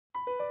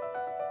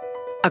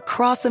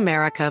Across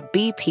America,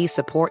 BP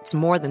supports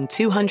more than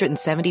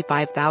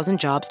 275,000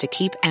 jobs to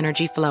keep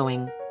energy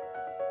flowing.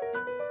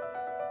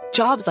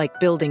 Jobs like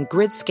building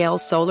grid-scale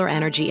solar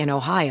energy in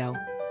Ohio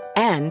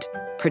and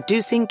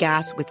producing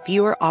gas with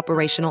fewer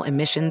operational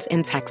emissions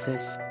in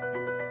Texas.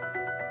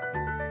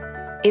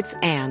 It's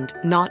and,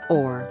 not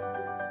or.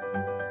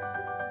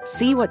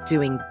 See what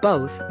doing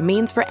both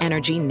means for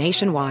energy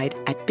nationwide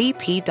at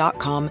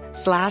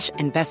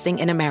bp.com/investing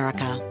in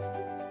America.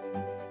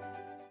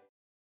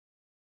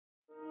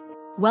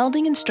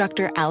 Welding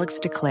instructor Alex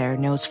DeClaire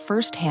knows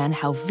firsthand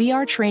how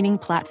VR training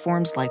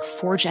platforms like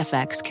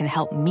ForgeFX can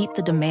help meet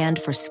the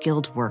demand for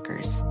skilled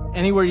workers.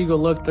 Anywhere you go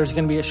look, there's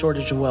going to be a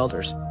shortage of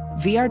welders.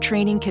 VR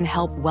training can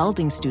help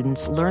welding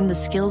students learn the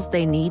skills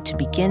they need to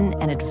begin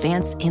and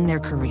advance in their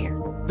career.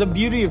 The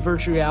beauty of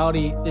virtual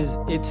reality is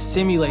it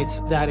simulates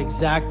that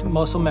exact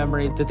muscle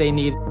memory that they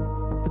need.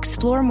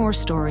 Explore more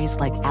stories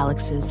like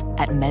Alex's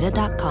at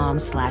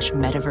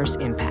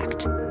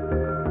meta.com/metaverseimpact.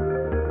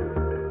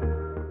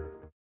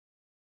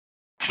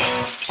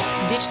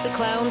 Ditch the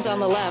clowns on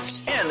the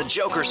left and the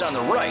jokers on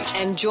the right,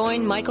 and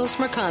join Michael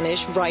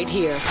Smerconish right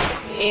here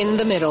in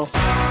the middle.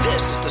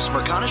 This is the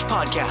Smerconish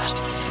Podcast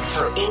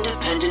for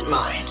independent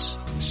minds.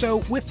 So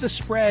with the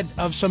spread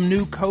of some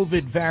new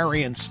COVID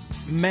variants,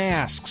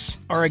 masks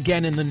are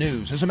again in the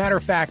news. As a matter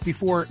of fact,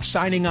 before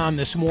signing on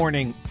this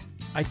morning,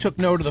 I took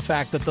note of the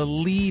fact that the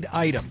lead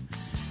item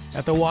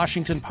at the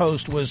Washington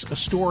Post was a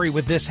story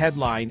with this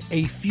headline: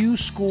 "A few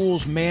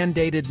schools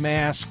mandated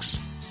masks.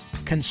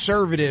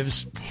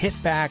 Conservatives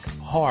hit back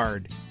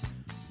hard."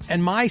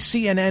 And my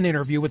CNN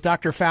interview with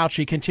Dr.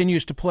 Fauci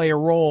continues to play a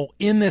role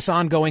in this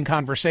ongoing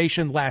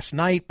conversation. Last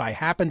night, by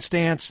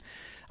happenstance,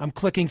 I'm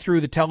clicking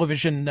through the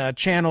television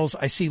channels.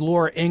 I see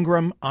Laura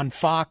Ingraham on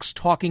Fox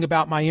talking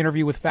about my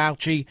interview with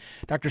Fauci.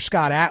 Dr.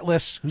 Scott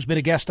Atlas, who's been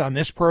a guest on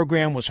this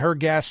program, was her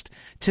guest.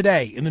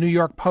 Today in the New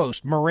York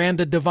Post,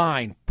 Miranda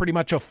Devine, pretty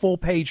much a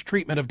full-page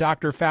treatment of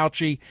Dr.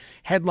 Fauci.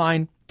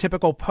 Headline: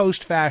 typical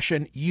Post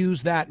fashion,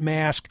 use that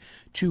mask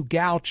to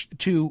gag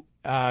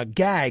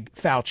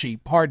Fauci,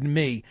 pardon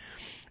me.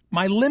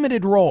 My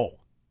limited role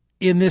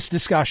in this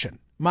discussion,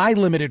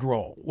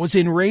 was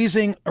in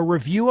raising a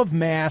review of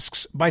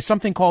masks by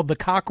something called the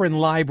Cochran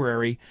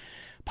Library,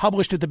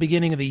 published at the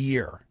beginning of the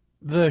year.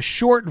 The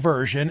short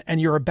version,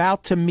 and you're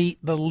about to meet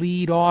the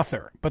lead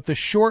author, but the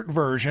short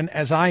version,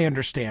 as I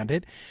understand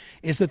it,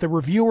 is that the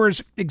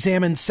reviewers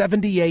examined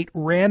 78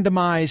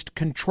 randomized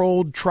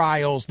controlled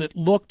trials that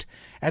looked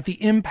at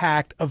the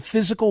impact of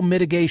physical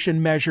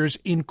mitigation measures,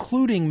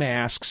 including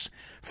masks,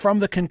 from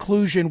the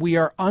conclusion we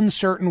are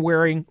uncertain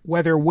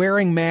whether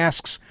wearing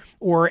masks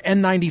or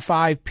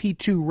N95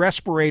 P2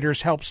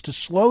 respirators helps to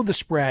slow the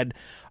spread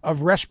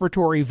of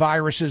respiratory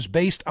viruses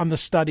based on the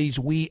studies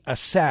we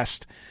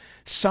assessed.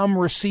 Some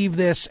receive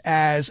this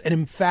as an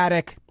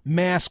emphatic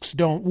masks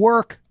don't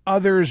work.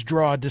 Others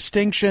draw a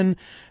distinction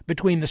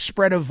between the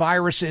spread of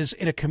viruses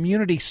in a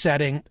community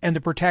setting and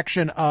the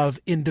protection of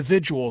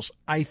individuals.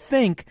 I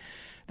think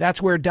that's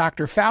where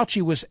Dr.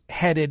 Fauci was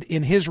headed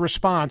in his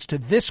response to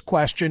this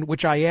question,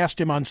 which I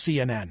asked him on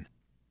CNN.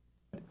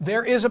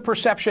 There is a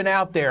perception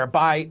out there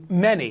by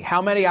many,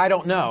 how many I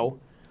don't know,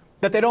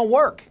 that they don't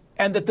work,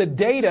 and that the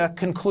data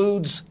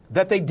concludes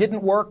that they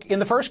didn't work in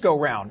the first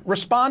go-round.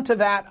 Respond to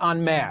that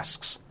on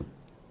masks.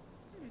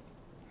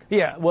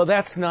 Yeah, well,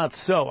 that's not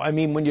so. I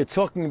mean, when you're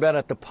talking about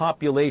at the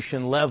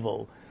population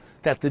level,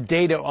 that the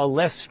data are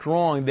less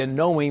strong than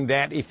knowing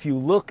that if you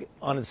look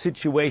on a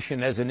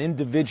situation as an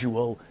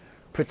individual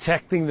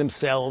protecting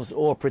themselves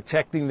or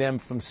protecting them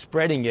from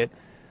spreading it,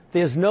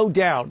 there's no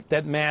doubt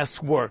that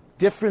masks work.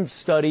 Different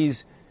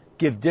studies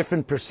give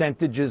different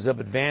percentages of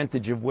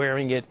advantage of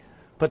wearing it,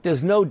 but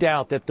there's no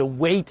doubt that the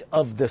weight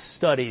of the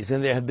studies,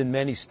 and there have been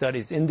many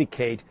studies,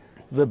 indicate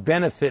the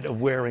benefit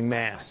of wearing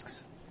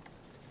masks.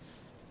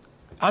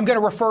 I'm going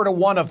to refer to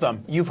one of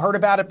them. You've heard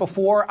about it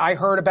before. I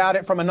heard about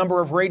it from a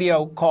number of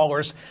radio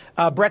callers.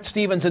 Brett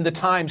Stevens in The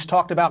Times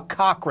talked about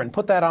Cochran.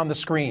 Put that on the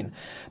screen.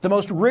 The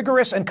most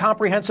rigorous and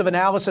comprehensive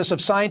analysis of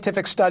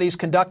scientific studies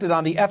conducted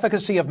on the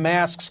efficacy of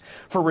masks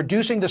for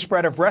reducing the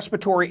spread of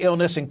respiratory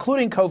illness,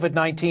 including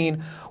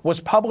COVID-19,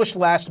 was published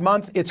last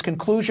month. Its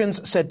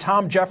conclusions, said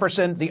Tom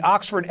Jefferson, the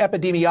Oxford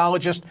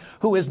epidemiologist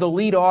who is the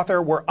lead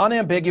author, were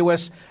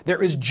unambiguous.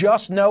 There is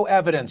just no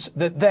evidence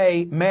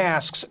that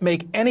masks,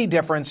 make any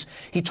difference.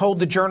 He told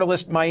the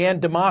journalist Mayan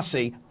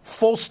Damasi,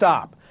 full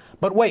stop.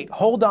 But wait,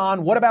 hold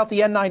on. What about the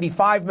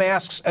N95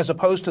 masks as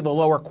opposed to the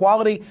lower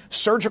quality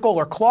surgical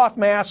or cloth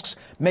masks?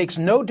 Makes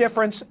no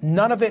difference.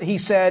 None of it, he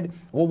said.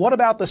 Well, what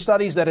about the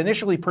studies that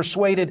initially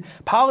persuaded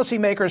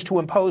policymakers to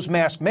impose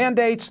mask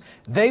mandates?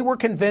 They were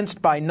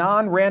convinced by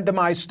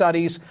non-randomized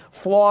studies,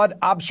 flawed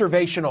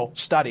observational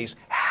studies.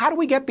 How do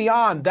we get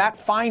beyond that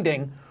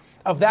finding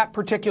of that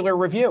particular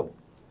review?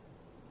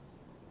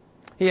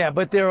 Yeah,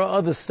 but there are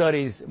other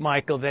studies,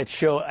 Michael, that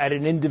show at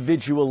an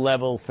individual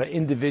level for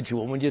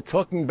individual. When you're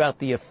talking about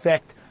the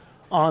effect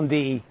on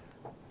the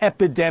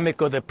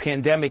epidemic or the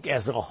pandemic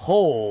as a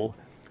whole,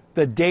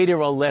 the data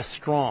are less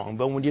strong.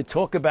 But when you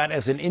talk about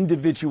as an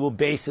individual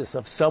basis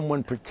of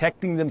someone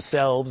protecting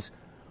themselves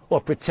or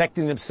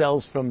protecting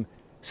themselves from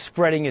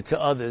spreading it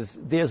to others,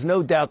 there's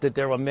no doubt that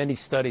there are many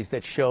studies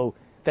that show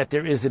that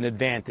there is an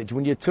advantage.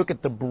 When you took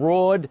at the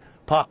broad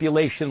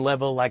population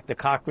level, like the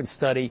Cochran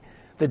study,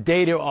 the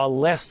data are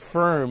less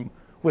firm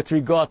with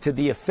regard to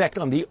the effect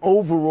on the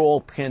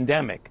overall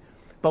pandemic.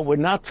 But we're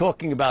not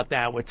talking about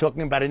that. We're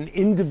talking about an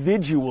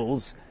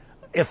individual's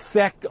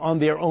effect on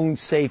their own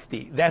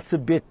safety. That's a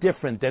bit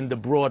different than the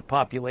broad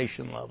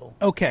population level.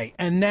 Okay,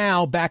 and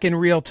now back in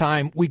real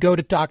time, we go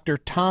to Dr.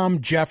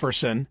 Tom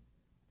Jefferson,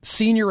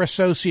 Senior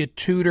Associate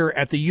Tutor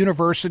at the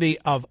University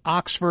of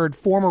Oxford,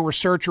 former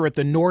researcher at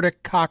the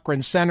Nordic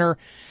Cochran Center,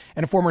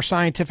 and a former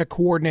scientific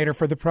coordinator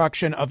for the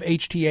production of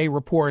HTA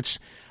reports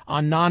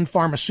on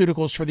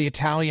non-pharmaceuticals for the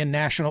Italian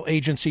National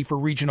Agency for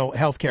Regional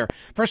Healthcare.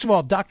 First of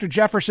all, Dr.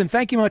 Jefferson,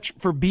 thank you much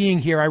for being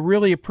here. I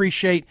really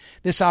appreciate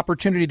this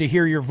opportunity to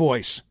hear your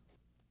voice.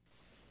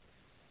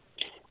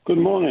 Good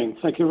morning.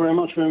 Thank you very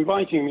much for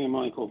inviting me,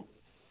 Michael.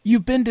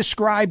 You've been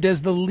described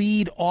as the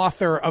lead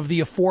author of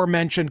the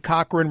aforementioned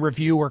Cochran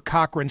Review or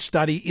Cochran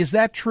study. Is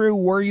that true?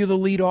 Were you the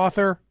lead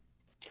author?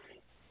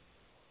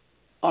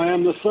 I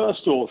am the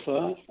first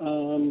author,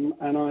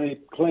 and I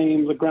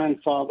claim the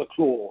grandfather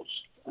clause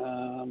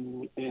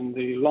in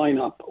the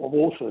lineup of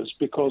authors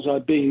because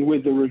I've been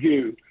with the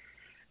review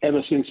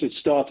ever since it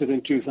started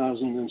in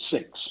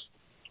 2006.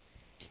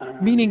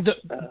 Meaning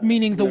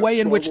the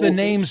way in which the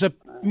names,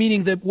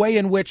 meaning the way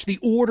in which the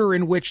order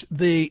in which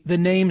the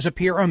names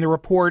appear on the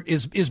report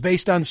is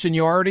based on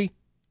seniority.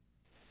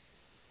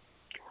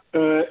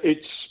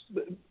 It's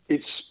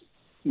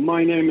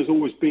my name has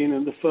always been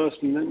in the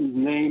first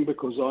name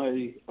because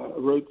I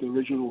co-wrote the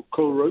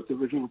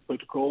original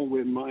protocol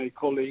with my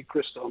colleague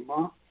Christophe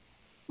Ma,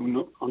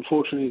 who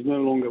unfortunately is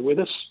no longer with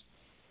us,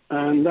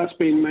 and that's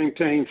been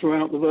maintained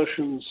throughout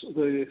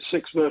the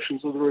 6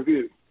 versions of the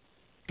review.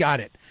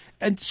 Got it.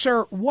 And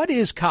sir, what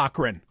is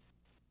Cochran?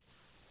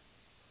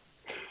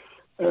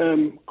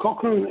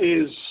 Cochran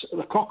is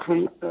the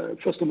Cochran.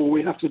 First of all,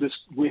 we have to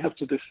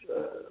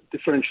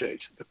differentiate.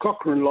 The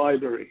Cochran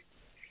Library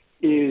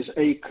is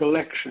a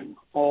collection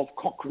of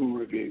Cochran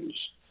reviews,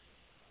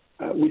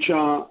 which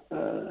are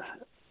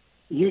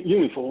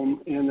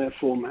uniform in their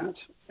format,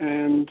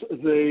 and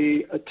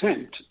they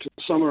attempt to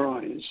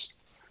summarize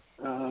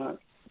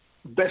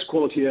best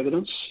quality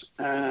evidence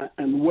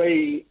and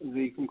weigh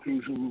the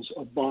conclusions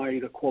by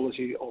the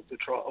quality of the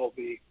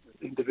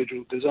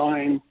individual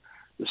design,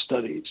 the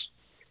studies.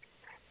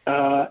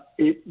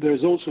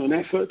 There's also an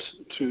effort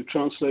to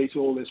translate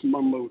all this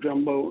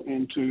mumbo-jumbo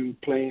into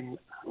plain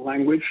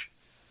language.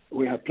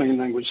 We have plain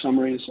language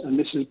summaries, and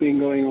this has been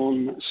going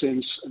on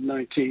since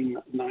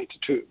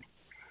 1992.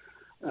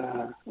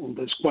 And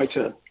there's quite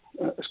a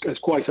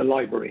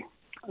library.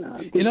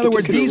 In other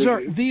words, these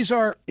are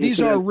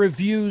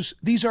reviews.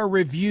 These are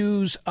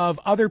reviews of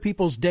other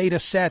people's data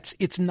sets.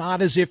 It's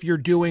not as if you're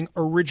doing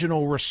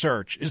original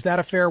research. Is that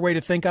a fair way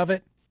to think of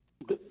it?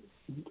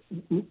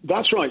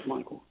 That's right,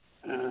 Michael.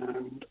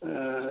 And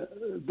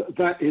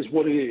that is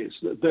what it is.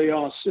 They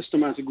are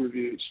systematic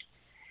reviews,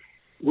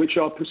 which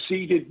are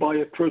preceded by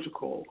a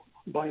protocol,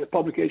 by a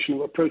publication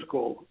of a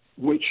protocol,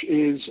 which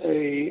is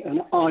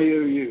an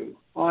IOU.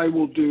 I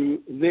will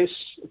do this,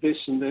 this,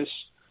 and this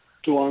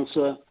to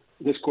answer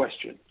this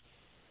question.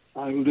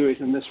 I will do it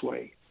in this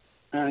way,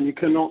 and you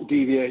cannot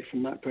deviate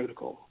from that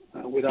protocol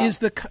without. Is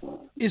the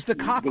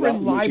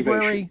Cochran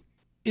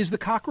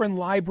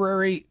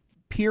Library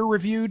peer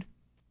reviewed?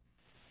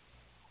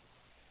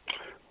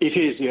 It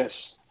is, yes.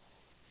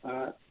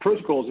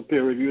 Protocols are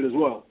peer reviewed as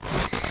well.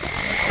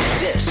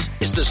 This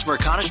is the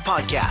Smerconish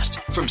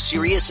Podcast from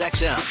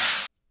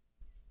SiriusXM.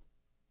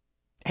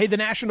 Hey, the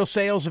national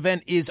sales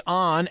event is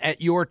on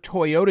at your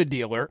Toyota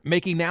dealer,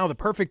 making now the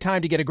perfect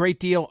time to get a great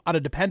deal on a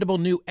dependable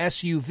new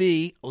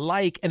SUV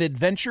like an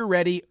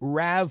adventure-ready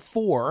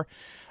RAV4.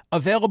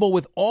 Available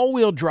with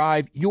all-wheel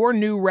drive, your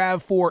new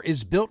RAV4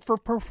 is built for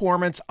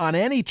performance on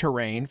any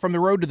terrain, from the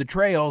road to the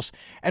trails,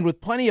 and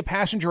with plenty of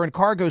passenger and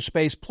cargo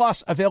space,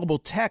 plus available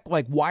tech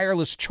like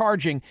wireless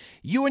charging,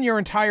 you and your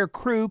entire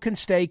crew can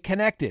stay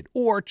connected.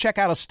 Or check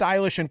out a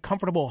stylish and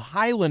comfortable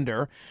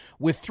Highlander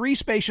with 3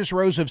 spacious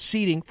rows of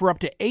seating for up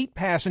to 8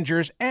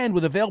 passengers and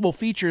with available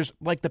features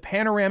like the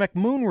panoramic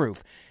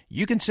moonroof.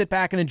 You can sit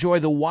back and enjoy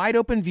the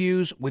wide-open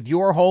views with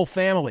your whole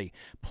family.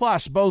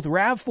 Plus, both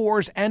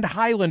RAV4s and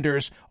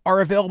Highlanders are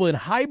available in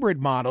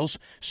hybrid models,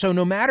 so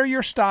no matter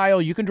your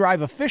style, you can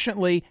drive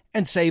efficiently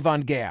and save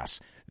on gas.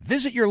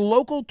 Visit your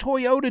local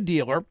Toyota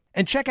dealer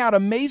and check out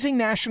amazing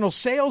national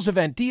sales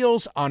event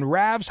deals on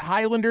RAVs,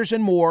 Highlanders,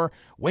 and more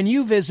when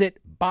you visit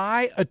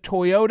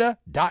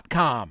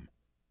buyatoyota.com.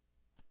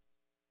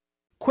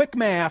 Quick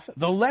math,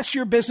 the less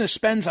your business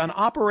spends on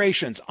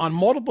operations, on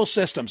multiple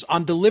systems,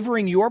 on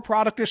delivering your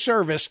product or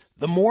service,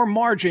 the more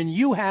margin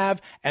you have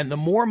and the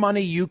more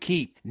money you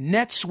keep.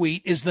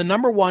 NetSuite is the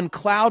 #1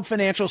 cloud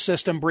financial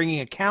system bringing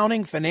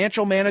accounting,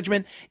 financial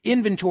management,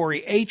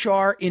 inventory,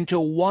 HR into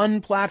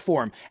one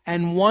platform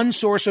and one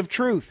source of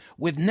truth.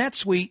 With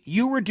NetSuite,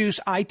 you reduce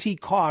IT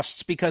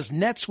costs because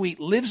NetSuite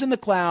lives in the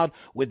cloud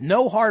with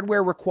no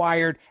hardware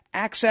required,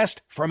 accessed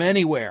from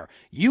anywhere.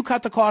 You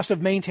cut the cost of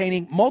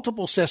maintaining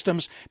multiple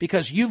systems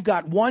because you've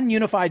got one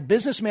unified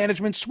business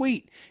management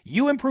suite.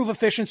 You improve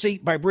efficiency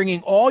by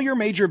bringing all your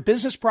major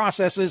business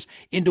processes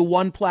into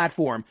one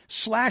platform,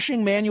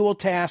 slashing manual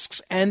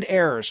tasks and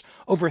errors.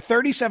 Over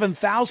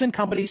 37,000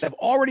 companies have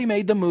already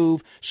made the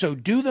move, so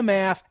do the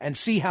math and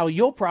see how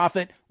you'll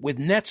profit with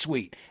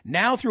NetSuite.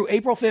 Now through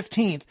April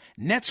 15th,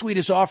 NetSuite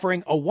is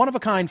offering a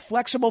one-of-a-kind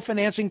flexible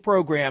financing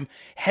program.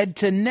 Head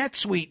to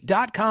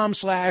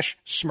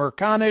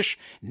netsuite.com/Smerconish,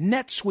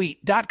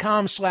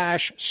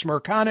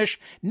 netsuite.com/Smerconish,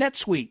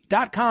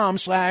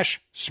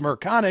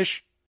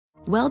 netsuite.com/Smerconish.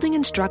 Welding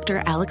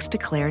instructor Alex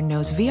DeClaire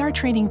knows VR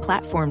training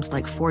platforms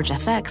like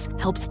ForgeFX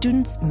help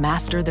students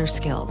master their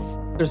skills.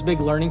 There's a big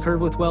learning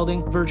curve with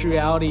welding. Virtual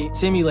reality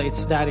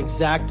simulates that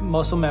exact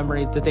muscle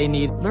memory that they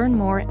need. Learn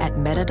more at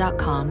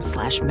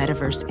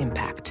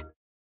meta.com/metaverseimpact.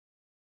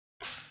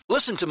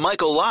 Listen to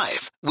Michael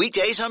live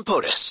weekdays on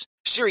POTUS,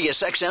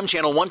 Sirius XM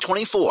channel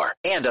 124,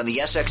 and on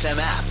the SXM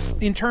app.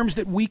 In terms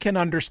that we can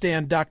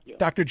understand,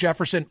 Dr.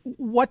 Jefferson,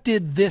 what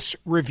did this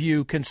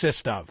review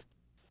consist of?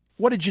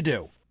 What did you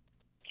do?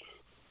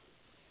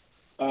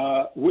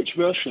 Which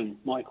version,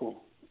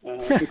 Michael?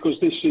 Because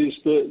this is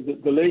the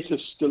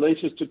latest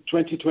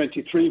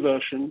 2023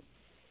 version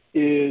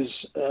is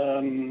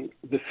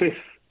the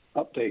 5th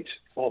update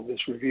of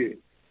this review.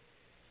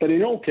 But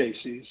in all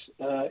cases,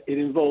 it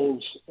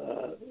involves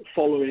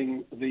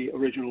following the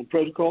original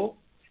protocol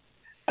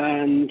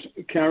and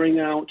carrying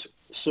out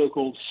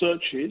so-called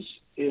searches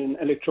in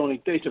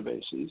electronic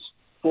databases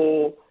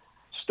for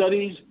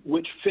studies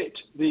which fit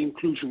the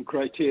inclusion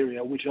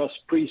criteria, which are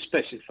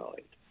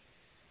pre-specified.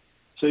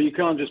 So you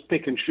can't just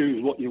pick and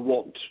choose what you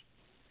want.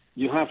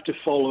 You have to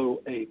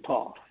follow a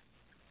path.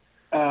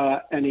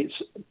 And it's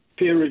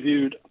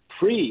peer-reviewed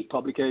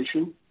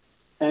pre-publication,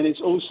 and it's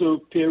also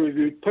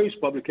peer-reviewed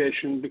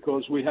post-publication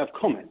because we have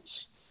comments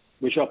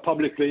which are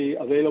publicly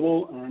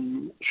available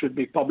and should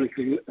be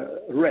publicly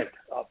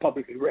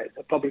publicly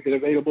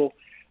available,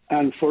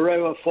 and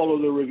forever follow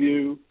the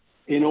review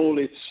in all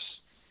its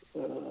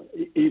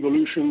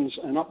evolutions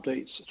and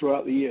updates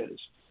throughout the years.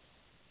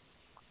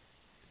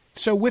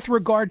 So with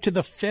regard to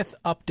the 5th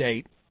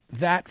update,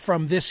 that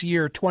from this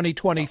year,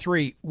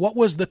 2023, what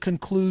was the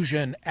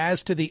conclusion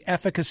as to the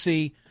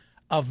efficacy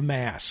of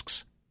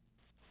masks?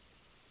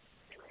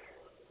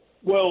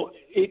 Well,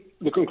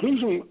 the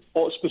conclusion,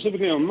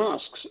 specifically on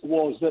masks,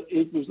 was that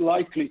it was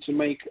likely to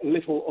make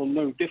little or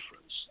no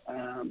difference.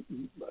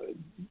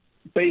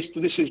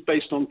 This is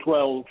based on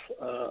 12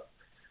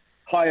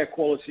 higher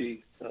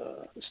quality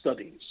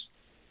studies.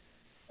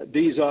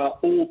 These are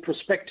all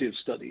prospective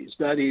studies.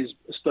 That is,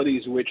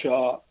 studies which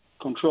are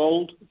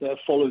controlled, they're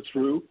followed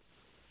through,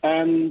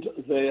 and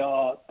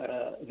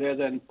they're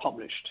then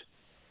published.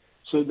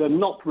 So they're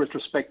not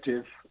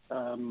retrospective.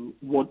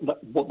 What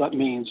that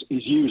means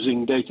is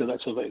using data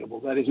that's available.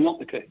 That is not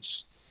the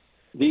case.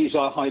 These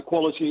are high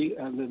quality,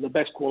 and they're the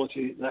best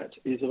quality that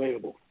is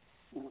available.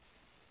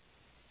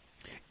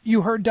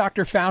 You heard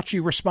Dr. Fauci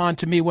respond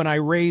to me when I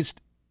raised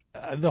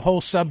the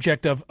whole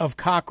subject of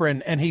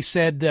Cochran, and he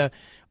said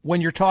when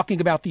you're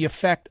talking about the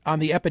effect on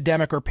the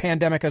epidemic or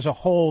pandemic as a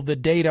whole, the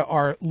data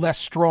are less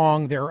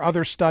strong. There are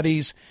other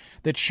studies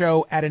that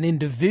show at an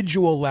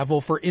individual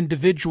level, for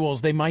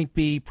individuals, they might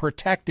be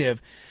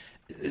protective,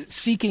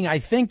 seeking, I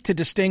think, to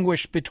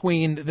distinguish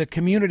between the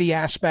community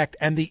aspect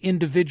and the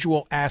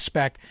individual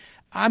aspect.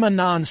 I'm a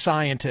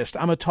non-scientist.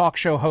 I'm a talk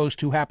show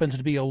host who happens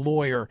to be a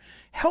lawyer.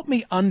 Help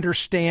me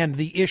understand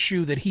the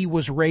issue that he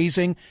was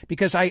raising,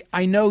 because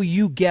I know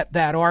you get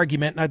that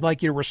argument, and I'd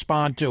like you to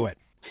respond to it.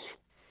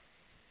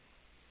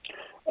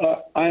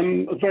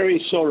 I'm very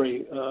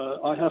sorry.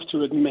 I have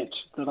to admit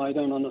that I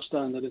don't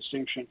understand the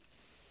distinction.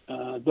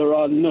 There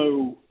are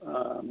no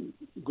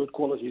good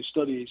quality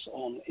studies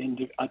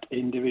at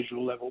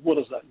individual level. What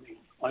does that mean?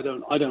 I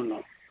don't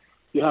know.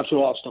 You have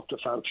to ask Dr.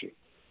 Fauci.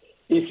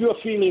 If you're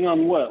feeling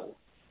unwell,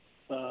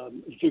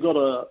 if you've got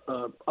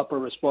a upper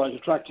respiratory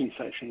tract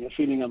infection, you're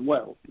feeling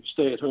unwell, you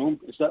stay at home.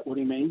 Is that what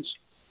he means?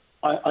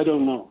 I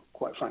don't know,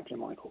 quite frankly,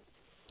 Michael.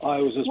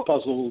 I was as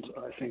puzzled,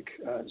 I think,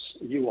 as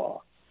you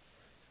are.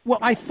 Well,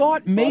 I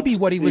thought maybe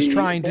what he was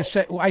trying to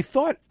say,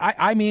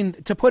 I mean,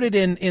 to put it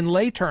in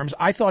lay terms,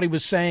 I thought he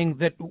was saying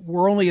that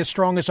we're only as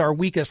strong as our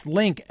weakest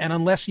link, and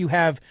unless you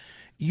have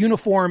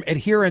uniform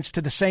adherence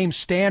to the same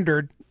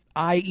standard,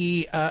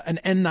 i.e. An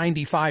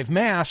N95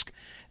 mask,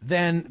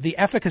 then the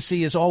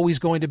efficacy is always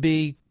going to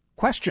be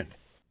questioned.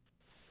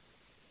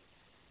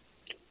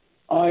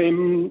 I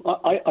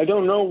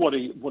don't know what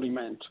he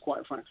meant,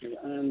 quite frankly,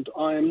 and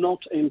I am not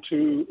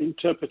into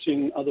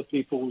interpreting other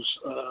people's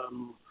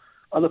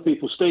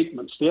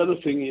statements. The other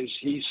thing is,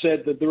 he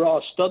said that there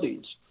are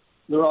studies.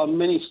 There are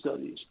many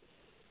studies.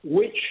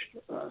 Which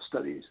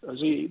studies, as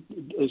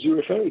you're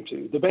referring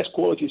to? The best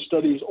quality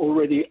studies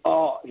already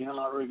are in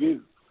our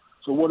review.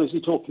 So what is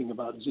he talking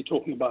about? Is he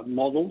talking about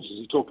models? Is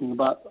he talking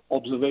about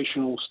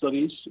observational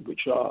studies,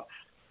 which are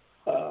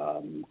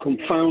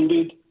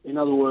confounded? In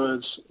other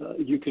words,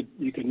 you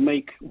could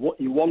make what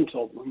you want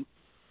of them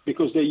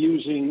because they're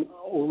using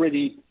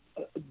already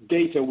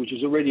data which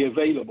is already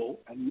available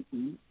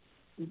and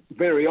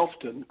very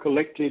often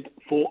collected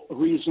for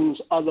reasons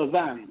other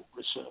than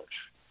research.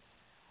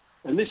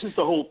 And this is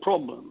the whole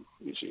problem,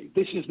 you see.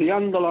 This is the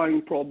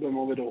underlying problem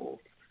of it all,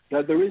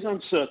 that there is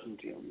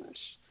uncertainty on this.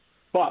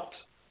 But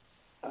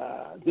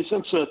this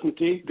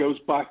uncertainty goes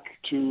back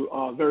to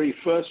our very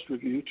first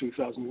review,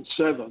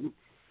 2007,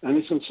 and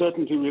this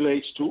uncertainty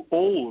relates to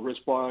all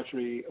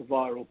respiratory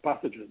viral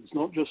pathogens,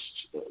 not just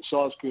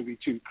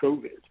SARS-CoV-2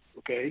 COVID,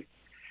 okay?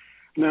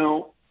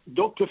 Now,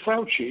 Dr.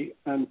 Fauci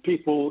and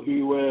people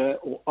who were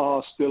or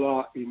are still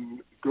are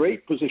in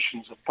great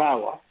positions of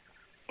power,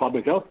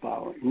 public health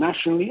power,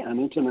 nationally and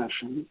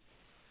internationally,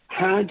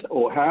 had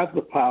or have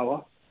the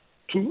power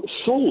to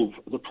solve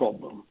the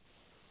problem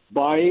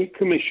by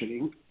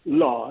commissioning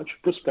large,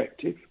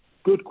 prospective,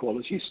 good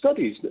quality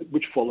studies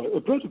which follow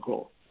a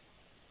protocol.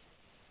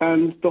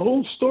 And the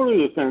whole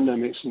story of the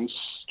pandemic since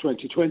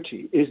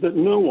 2020 is that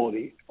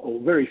nobody,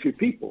 or very few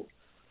people,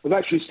 have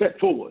actually stepped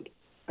forward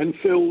and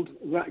filled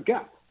that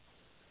gap.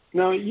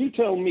 Now, you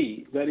tell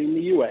me that in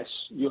the US,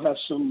 you have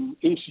some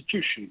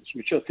institutions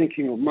which are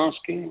thinking of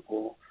masking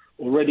or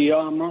already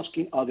are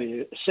masking. Are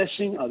they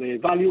assessing? Are they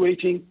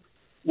evaluating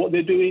what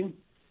they're doing?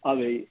 Are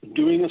they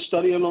doing a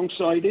study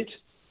alongside it?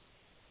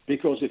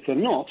 Because if they're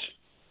not,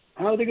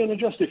 how are they going to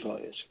justify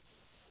it?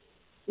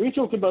 We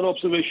talked about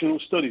observational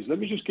studies. Let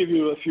me just give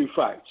you a few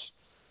facts.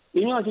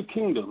 In the United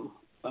Kingdom,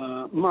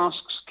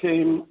 masks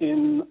came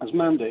in as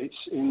mandates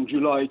in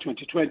July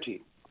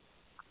 2020,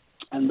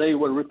 and they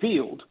were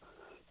repealed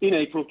in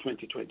April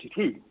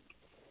 2022,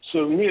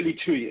 so nearly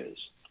 2 years.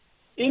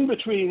 In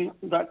between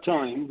that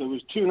time, there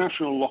was 2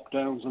 national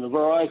lockdowns and a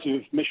variety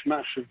of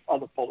mishmash of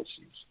other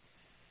policies.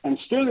 And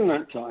still in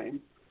that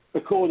time,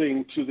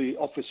 according to the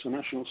Office for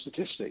National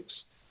Statistics,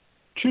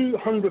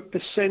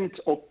 200%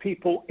 of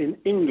people in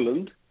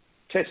England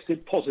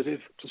tested positive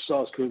to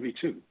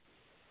SARS-CoV-2.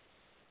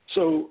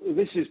 So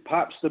this is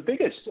perhaps the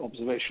biggest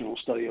observational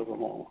study of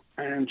them all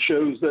and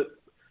shows that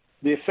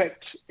the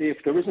effect, if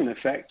there is an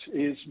effect,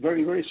 is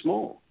very, very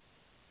small.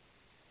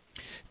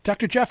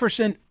 Dr.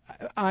 Jefferson,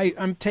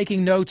 I'm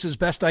taking notes as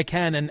best I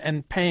can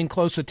and paying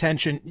close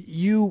attention.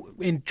 You,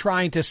 in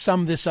trying to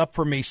sum this up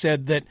for me,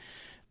 said that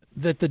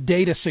the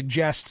data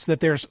suggests that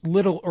there's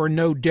little or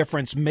no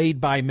difference made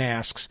by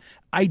masks.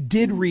 I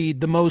did read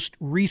the most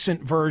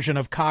recent version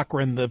of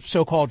Cochran, the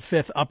so-called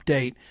 5th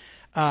update.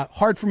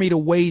 Hard for me to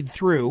wade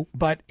through,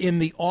 but in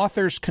the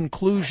author's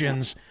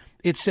conclusions,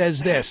 it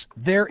says this: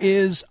 there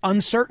is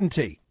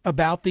uncertainty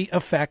about the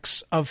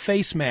effects of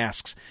face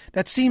masks.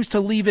 That seems to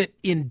leave it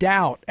in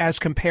doubt as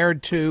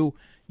compared to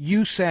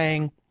you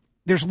saying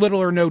there's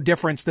little or no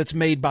difference that's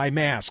made by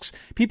masks.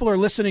 People are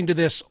listening to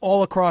this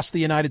all across the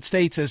United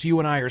States as you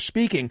and I are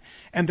speaking,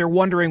 and they're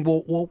wondering,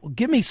 well,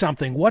 give me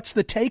something. What's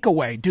the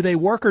takeaway? Do they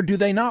work or do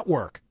they not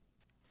work?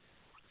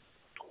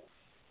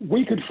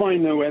 We could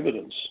find no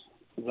evidence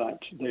that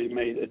they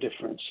made a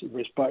difference,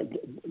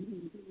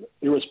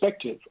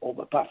 irrespective of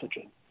the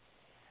pathogen.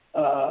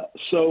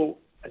 So,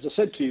 as I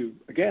said to you,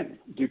 again,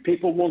 do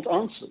people want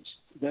answers?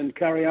 Then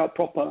carry out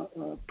proper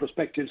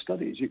prospective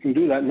studies. You can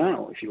do that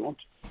now if you want.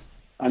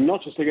 And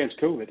not just against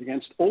COVID,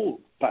 against all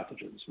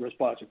pathogens,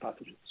 respiratory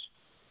pathogens.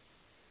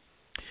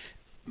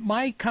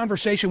 My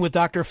conversation with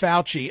Dr.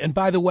 Fauci, and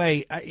by the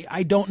way,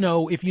 I don't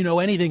know if you know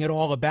anything at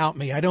all about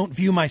me. I don't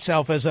view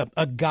myself as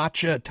a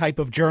gotcha type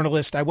of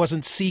journalist. I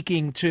wasn't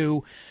seeking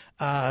to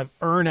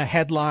earn a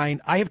headline.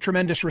 I have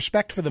tremendous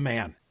respect for the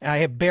man.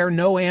 I bear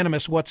no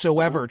animus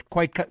whatsoever,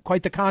 quite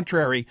the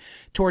contrary,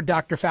 toward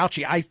Dr.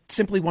 Fauci. I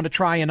simply want to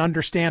try and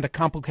understand a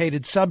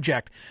complicated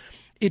subject.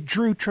 It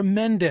drew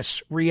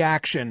tremendous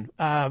reaction,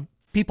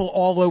 people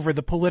all over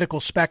the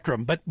political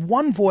spectrum. But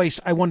one voice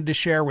I wanted to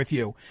share with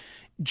you.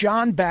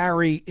 John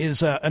Barry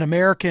is an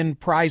American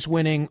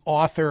prize-winning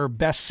author,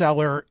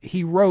 bestseller.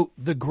 He wrote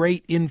The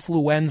Great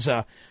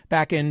Influenza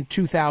back in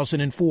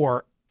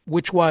 2004,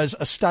 which was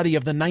a study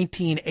of the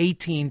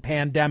 1918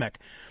 pandemic.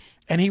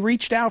 And he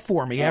reached out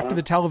for me after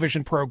the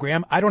television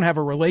program. I don't have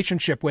a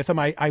relationship with him.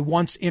 I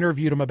once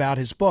interviewed him about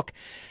his book.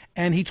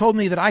 And he told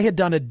me that I had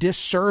done a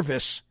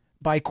disservice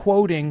by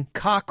quoting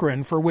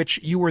Cochran, for which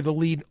you were the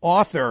lead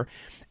author.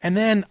 And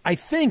then I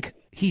think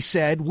he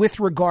said, with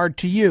regard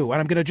to you, and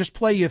I'm going to just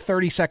play you a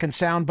 30-second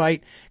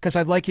soundbite because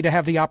I'd like you to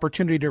have the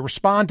opportunity to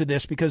respond to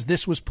this because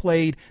this was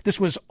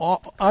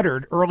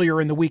uttered earlier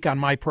in the week on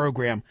my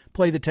program.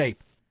 Play the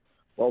tape.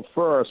 Well,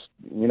 first,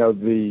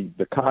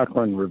 the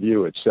Cochran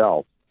review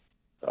itself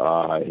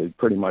has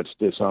pretty much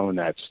disowned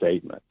that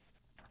statement.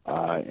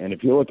 And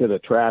if you look at the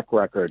track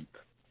record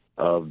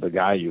of the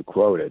guy you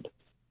quoted,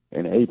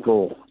 in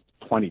April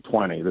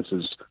 2020, this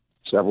is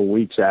several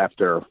weeks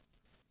after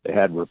they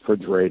had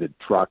refrigerated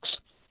trucks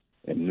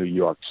in New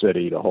York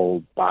City to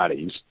hold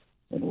bodies,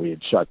 and we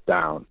had shut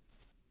down.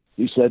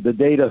 He said the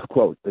data,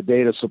 quote, the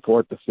data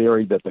support the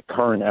theory that the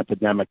current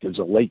epidemic is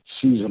a late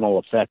seasonal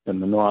effect in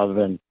the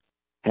northern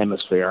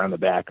hemisphere on the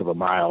back of a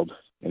mild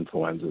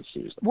influenza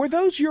season. Were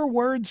those your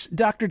words,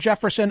 Dr.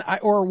 Jefferson,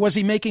 or was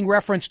he making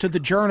reference to the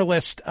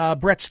journalist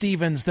Bret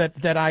Stephens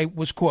that I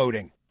was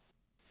quoting?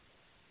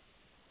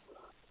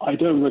 I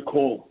don't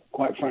recall,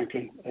 quite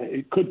frankly.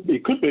 It could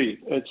be.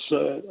 It's.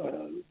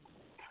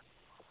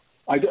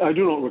 I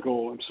do not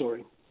recall. I'm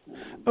sorry.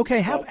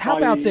 Okay. How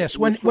about this?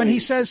 When he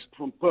says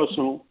from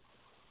personal,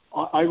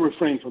 I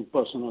refrain from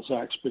personal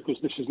attacks because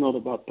this is not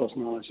about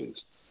personalities.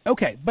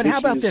 Okay, but how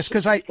about this?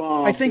 Because I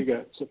think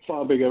it's a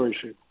far bigger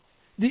issue.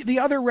 The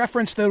other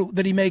reference, though,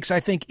 that he makes, I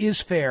think,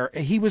 is fair.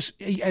 He was,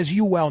 as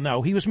you well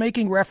know, he was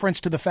making reference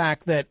to the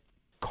fact that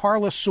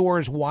Carla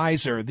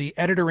Soares-Weiser, the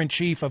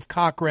editor-in-chief of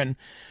Cochran,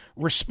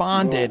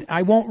 responded. Right.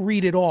 I won't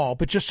read it all,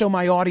 but just so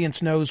my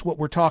audience knows what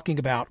we're talking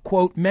about.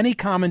 Quote, many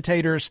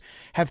commentators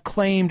have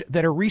claimed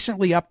that a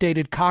recently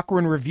updated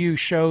Cochran review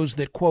shows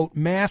that, quote,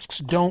 masks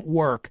don't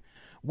work,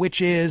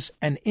 which is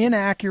an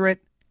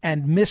inaccurate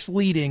and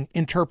misleading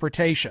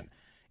interpretation.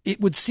 It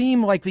would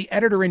seem like the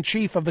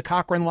editor-in-chief of the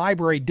Cochran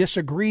Library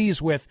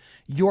disagrees with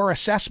your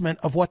assessment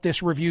of what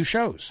this review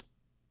shows.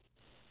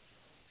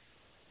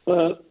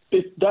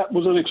 That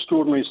was an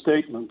extraordinary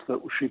statement that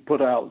she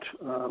put out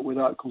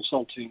without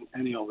consulting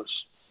any of us.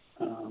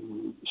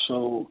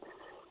 So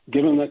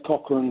given that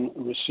Cochran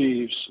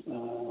receives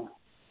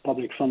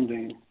public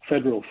funding,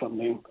 federal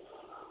funding,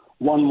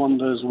 one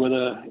wonders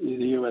whether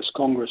the U.S.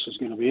 Congress is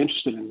going to be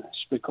interested in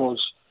this, because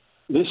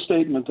this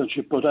statement that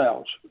she put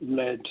out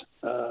led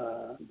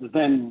the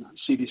then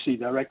CDC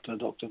director,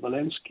 Dr.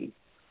 Walensky,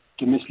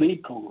 to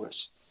mislead Congress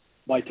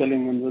by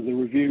telling them that the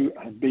review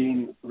had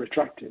been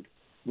retracted,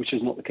 which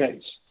is not the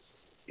case.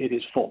 It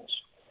is false.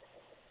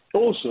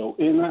 Also,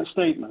 in that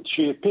statement,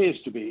 she appears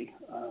to be,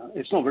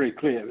 it's not very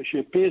clear, but she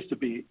appears to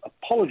be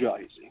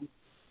apologizing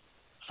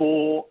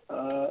for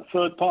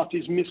third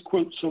parties'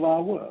 misquotes of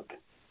our work,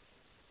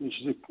 which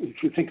is,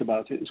 if you think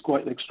about it, is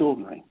quite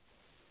extraordinary.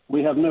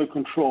 We have no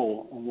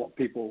control on what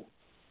people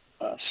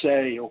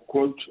say or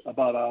quote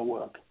about our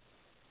work.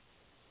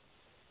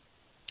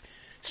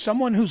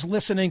 Someone who's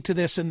listening to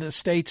this in the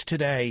States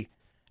today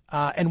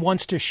and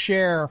wants to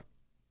share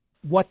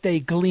what they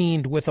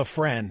gleaned with a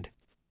friend,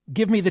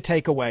 give me the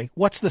takeaway.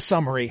 What's the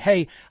summary?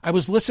 Hey, I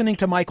was listening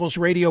to Michael's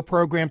radio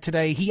program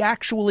today. He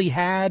actually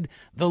had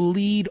the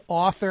lead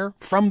author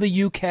from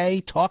the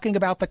UK talking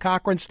about the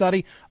Cochran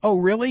study. Oh,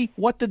 really?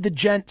 What did the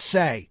gent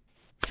say?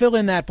 Fill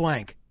in that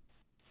blank.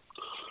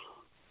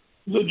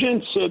 The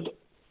gent said,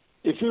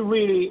 if you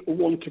really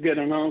want to get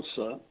an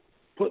answer,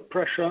 put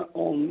pressure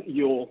on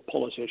your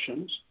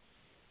politicians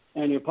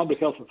and your public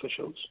health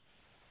officials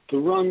to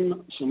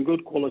run some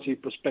good quality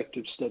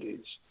prospective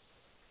studies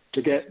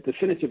to get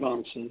definitive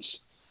answers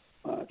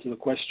to the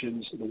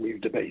questions that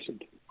we've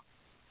debated.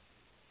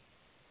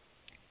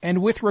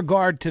 And with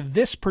regard to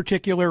this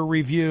particular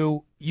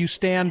review, you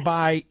stand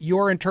by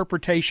your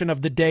interpretation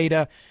of the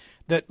data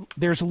that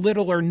there's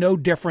little or no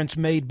difference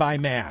made by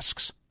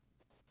masks.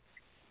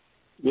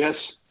 Yes,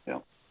 yeah.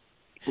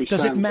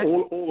 Does it matter?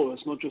 All of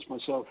us, not just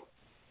myself.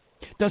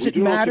 Does it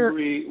matter?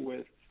 We do not agree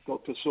with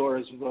Dr.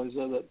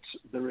 Soares-Weiser that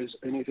there is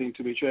anything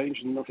to be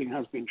changed, and nothing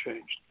has been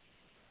changed.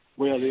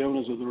 We are the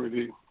owners of the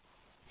review.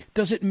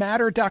 Does it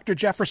matter, Dr.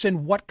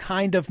 Jefferson, what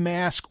kind of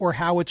mask or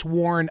how it's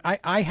worn?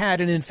 I had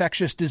an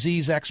infectious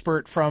disease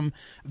expert from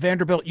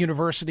Vanderbilt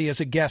University as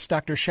a guest,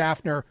 Dr.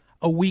 Schaffner,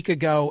 a week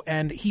ago,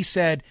 and he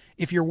said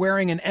if you're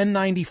wearing an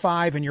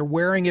N95 and you're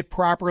wearing it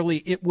properly,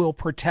 it will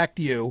protect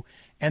you.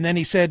 And then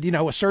he said,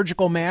 a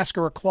surgical mask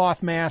or a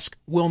cloth mask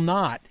will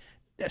not.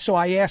 So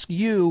I ask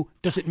you,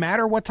 does it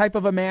matter what type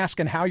of a mask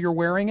and how you're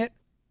wearing it?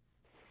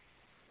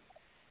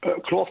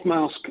 Cloth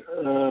mask,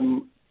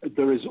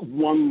 there is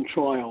one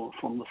trial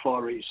from the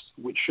Far East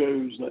which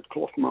shows that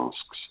cloth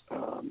masks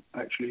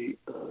actually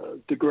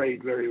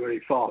degrade very,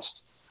 very fast.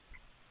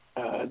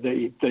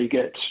 They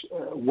get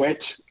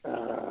wet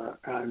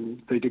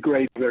and they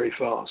degrade very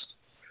fast.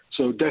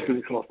 So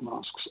definitely cloth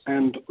masks.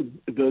 And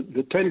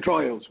the 10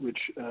 trials which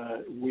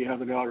we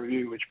have in our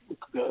review, which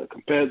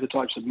compare the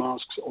types of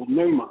masks or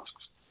no masks,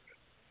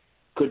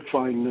 could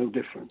find no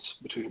difference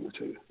between the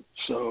two.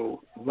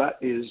 So that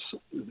is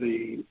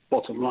the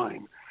bottom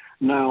line.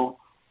 Now,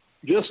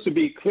 just to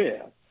be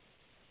clear,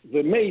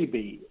 there may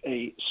be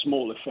a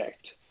small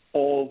effect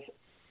of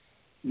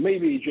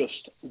maybe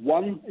just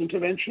one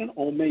intervention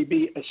or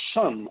maybe a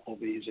sum of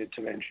these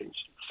interventions.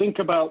 Think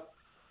about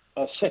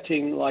a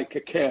setting like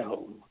a care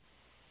home,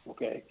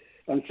 okay?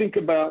 And think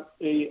about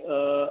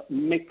a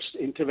mixed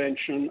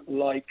intervention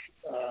like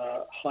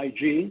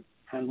hygiene,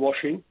 hand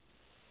washing,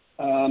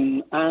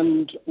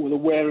 and with the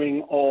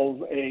wearing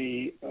of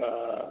a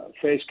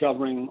face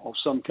covering of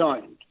some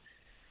kind,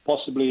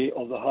 possibly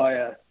of the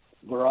higher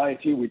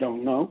variety, we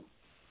don't know.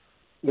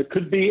 There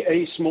could be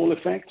a small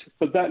effect,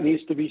 but that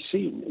needs to be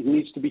seen. It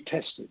needs to be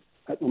tested.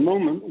 At the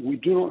moment, we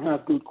do not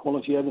have good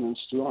quality evidence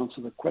to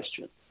answer the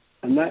question.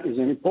 And that is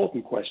an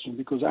important question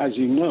because, as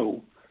you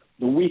know,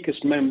 the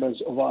weakest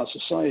members of our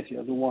society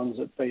are the ones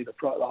that pay the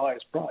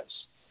highest price.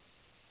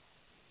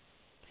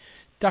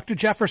 Dr.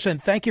 Jefferson,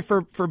 thank you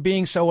for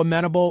being so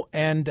amenable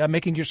and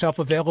making yourself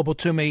available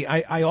to me.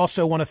 I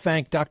also want to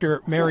thank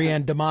Dr.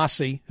 Marianne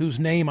Damasi, whose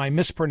name I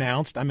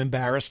mispronounced. I'm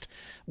embarrassed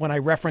when I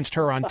referenced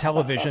her on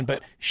television,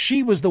 but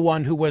she was the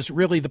one who was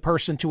really the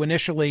person to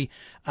initially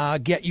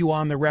get you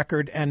on the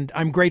record, and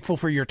I'm grateful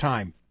for your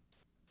time.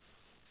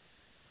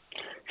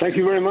 Thank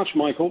you very much,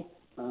 Michael,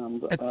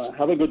 and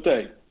have a good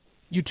day.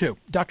 You too.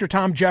 Dr.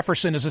 Tom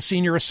Jefferson is a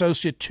senior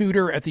associate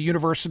tutor at the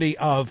University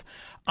of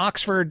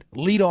Oxford,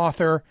 lead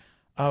author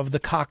of the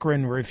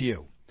Cochran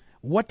Review.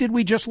 What did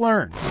we just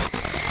learn?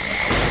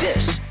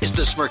 This is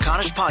the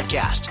Smerconish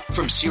Podcast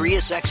from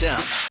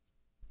SiriusXM.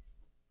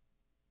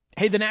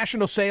 Hey, the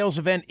national sales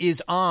event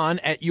is on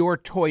at your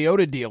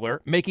Toyota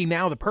dealer, making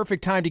now the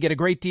perfect time to get a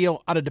great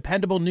deal on a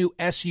dependable new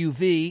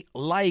SUV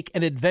like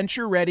an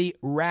adventure-ready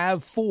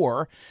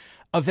RAV4.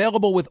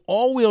 Available with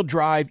all-wheel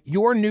drive,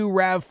 your new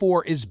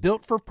RAV4 is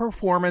built for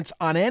performance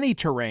on any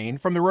terrain,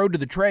 from the road to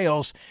the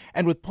trails,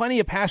 and with plenty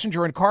of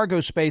passenger and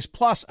cargo space,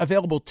 plus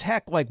available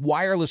tech like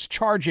wireless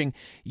charging,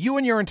 you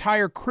and your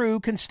entire crew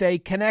can stay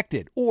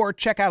connected. Or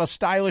check out a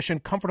stylish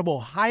and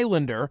comfortable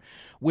Highlander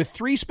with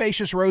 3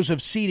 spacious rows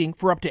of seating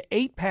for up to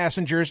 8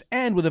 passengers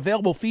and with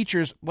available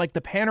features like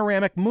the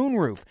panoramic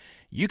moonroof.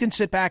 You can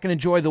sit back and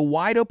enjoy the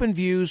wide-open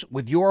views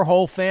with your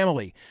whole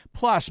family.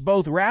 Plus,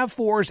 both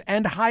RAV4s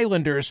and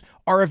Highlanders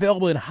are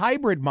available in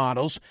hybrid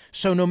models,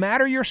 so no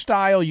matter your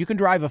style, you can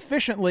drive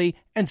efficiently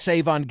and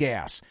save on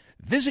gas.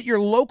 Visit your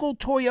local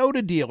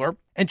Toyota dealer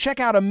and check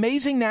out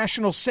amazing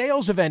national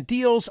sales event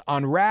deals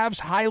on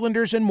RAVs,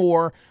 Highlanders, and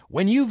more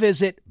when you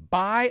visit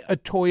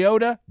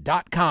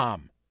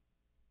buyatoyota.com.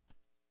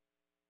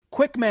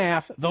 Quick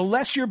math, the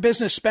less your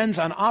business spends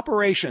on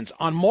operations,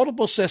 on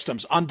multiple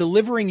systems, on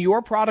delivering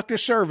your product or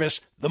service,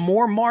 the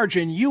more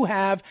margin you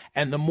have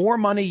and the more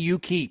money you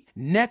keep.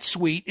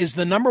 NetSuite is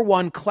the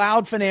 #1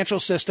 cloud financial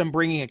system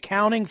bringing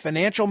accounting,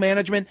 financial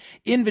management,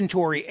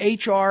 inventory,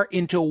 HR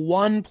into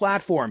one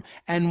platform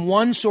and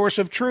one source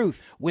of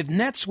truth. With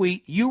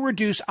NetSuite, you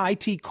reduce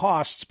IT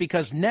costs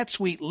because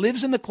NetSuite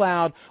lives in the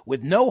cloud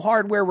with no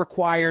hardware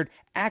required,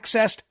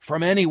 accessed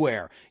from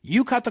anywhere.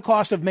 You cut the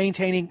cost of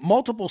maintaining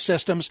multiple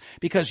systems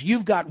because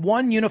you've got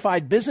one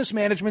unified business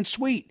management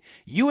suite.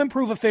 You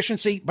improve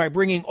efficiency by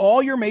bringing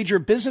all your major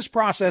business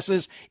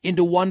processes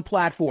into one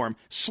platform,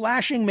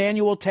 slashing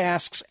manual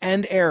tasks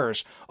and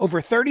errors. Over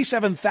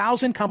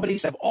 37,000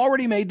 companies have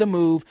already made the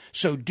move,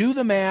 so do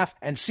the math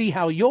and see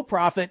how you'll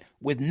profit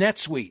with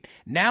NetSuite.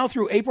 Now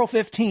through April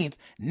 15th,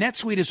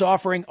 NetSuite is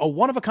offering a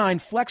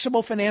one-of-a-kind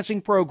flexible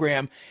financing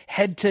program.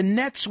 Head to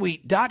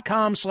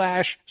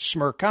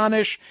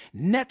netsuite.com/Smerconish,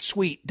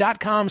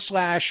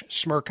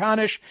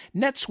 netsuite.com/Smerconish,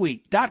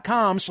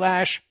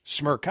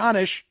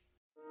 netsuite.com/Smerconish.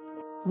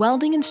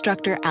 Welding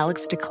instructor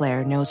Alex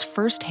DeClaire knows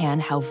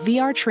firsthand how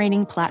VR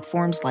training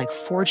platforms like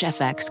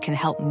ForgeFX can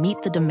help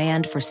meet the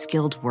demand for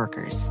skilled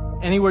workers.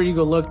 Anywhere you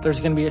go look, there's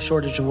going to be a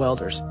shortage of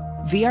welders.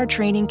 VR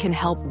training can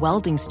help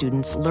welding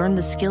students learn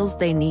the skills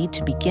they need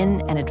to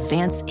begin and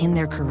advance in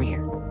their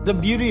career. The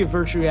beauty of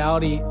virtual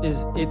reality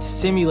is it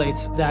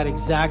simulates that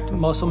exact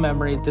muscle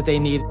memory that they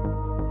need.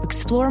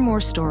 Explore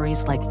more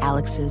stories like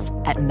Alex's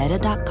at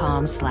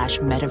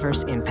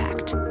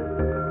meta.com/metaverseimpact.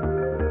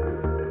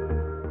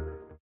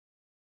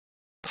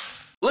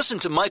 Listen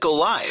to Michael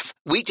live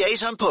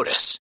weekdays on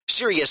POTUS,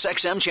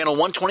 SiriusXM channel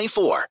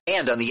 124,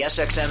 and on the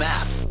SXM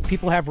app.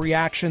 People have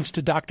reactions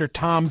to Dr.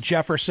 Tom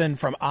Jefferson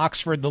from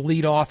Oxford, the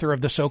lead author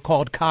of the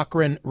so-called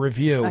Cochran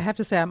Review. I have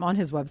to say, I'm on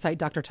his website,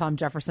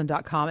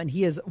 drtomjefferson.com, and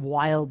he is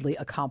wildly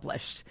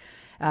accomplished.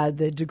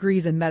 The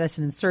degrees in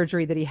medicine and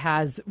surgery that he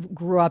has,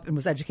 grew up and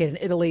was educated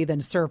in Italy,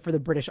 then served for the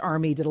British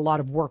Army, did a lot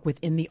of work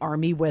within the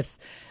Army with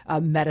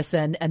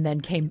medicine, and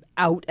then came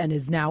out and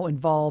is now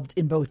involved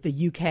in both the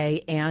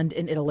UK and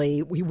in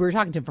Italy. We were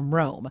talking to him from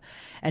Rome,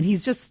 and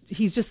he's the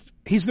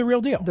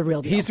real deal. The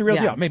real deal. He's the real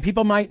deal. I mean,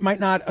 people might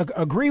not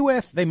agree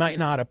with, they might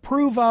not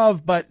approve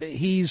of, but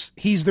he's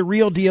the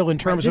real deal in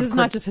terms of. This is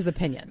not just his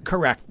opinion.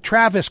 Correct.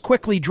 Travis,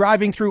 quickly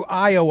driving through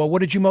Iowa, what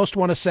did you most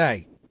want to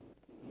say?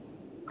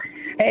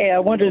 Hey, I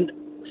wanted to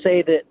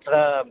say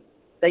that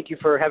thank you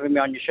for having me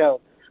on your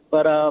show.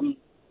 But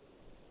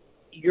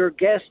your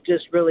guest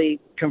just really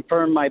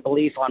confirmed my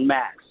belief on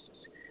masks.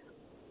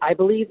 I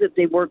believe that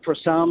they work for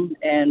some,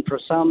 and for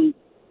some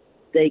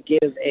they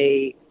give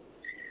a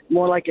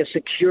more like a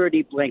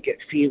security blanket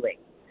feeling.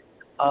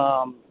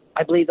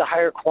 I believe the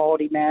higher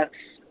quality masks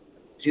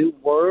do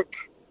work,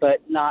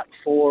 but not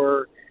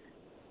for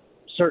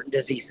certain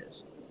diseases.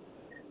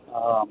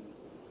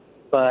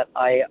 But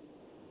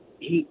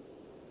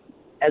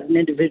as an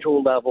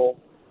individual level,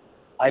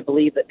 I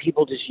believe that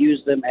people just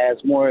use them as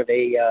more of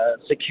a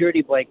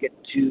security blanket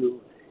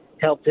to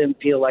help them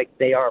feel like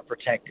they are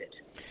protected.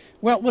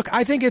 Well, look,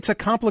 I think it's a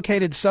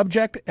complicated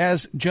subject,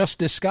 as just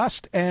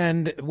discussed.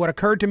 And what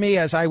occurred to me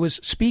as I was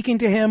speaking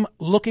to him,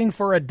 looking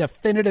for a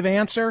definitive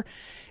answer,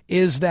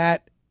 is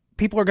that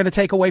people are going to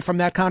take away from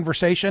that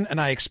conversation,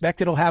 and I expect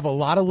it'll have a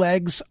lot of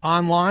legs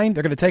online.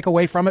 They're going to take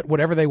away from it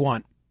whatever they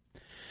want.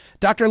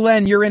 Dr.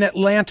 Len, you're in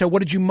Atlanta. What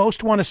did you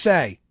most want to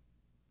say?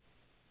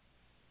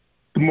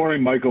 Good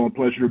morning, Michael. A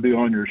pleasure to be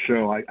on your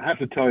show. I have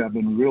to tell you, I've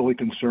been really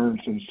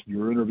concerned since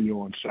your interview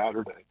on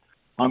Saturday.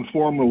 I'm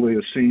formerly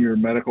a senior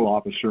medical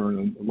officer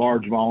in a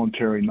large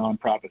voluntary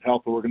nonprofit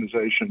health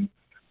organization.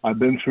 I've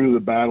been through the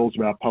battles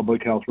about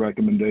public health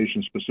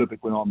recommendations,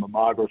 specifically on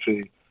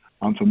mammography.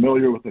 I'm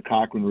familiar with the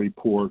Cochran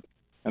report,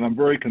 and I'm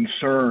very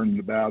concerned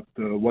about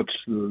what's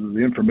the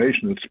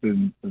information that's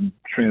been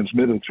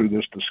transmitted through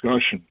this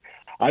discussion.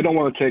 I don't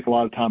want to take a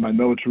lot of time. I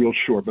know it's real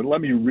short, but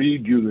let me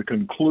read you the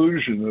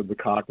conclusion of the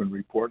Cochran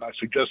report. And I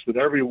suggest that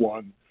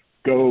everyone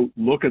go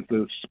look at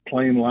this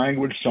plain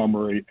language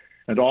summary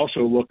and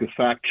also look at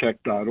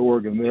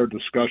factcheck.org and their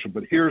discussion.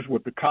 But here's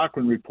what the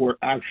Cochran report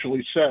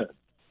actually said.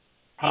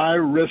 High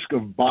risk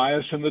of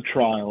bias in the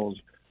trials,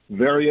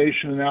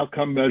 variation in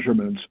outcome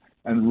measurements,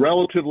 and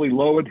relatively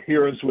low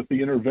adherence with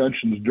the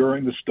interventions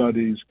during the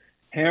studies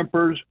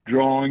hampers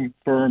drawing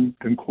firm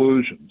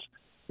conclusions.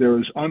 There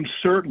is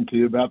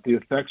uncertainty about the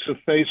effects of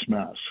face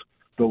masks.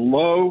 The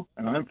low,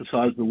 and I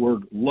emphasize the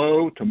word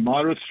low to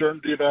moderate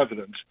certainty of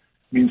evidence,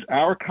 means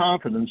our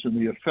confidence in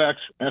the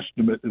effects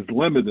estimate is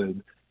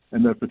limited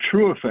and that the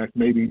true effect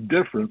may be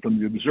different from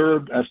the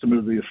observed estimate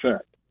of the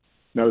effect.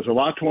 Now, there's a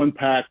lot to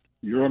unpack.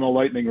 You're on a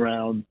lightning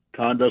round.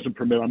 Time doesn't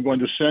permit. I'm going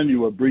to send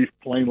you a brief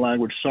plain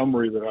language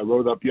summary that I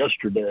wrote up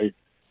yesterday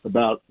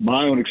about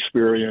my own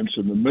experience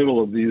in the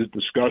middle of these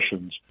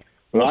discussions.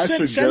 But I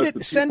suggest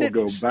that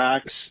people go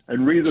back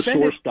and read the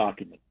source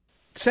document.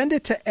 Send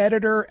it to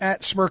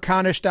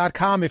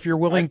editor@smirconish.com if you're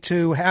willing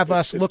to have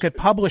us look at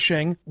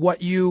publishing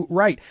what you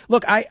write.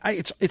 Look,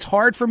 it's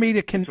hard for me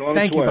to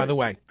thank you, by the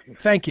way.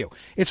 Thank you.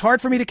 It's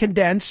hard for me to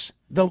condense.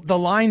 The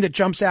line that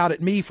jumps out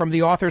at me from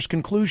the author's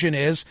conclusion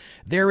is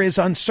there is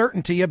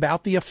uncertainty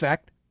about the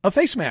effect of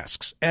face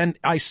masks. And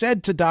I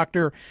said to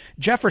Dr.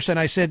 Jefferson,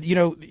 I said,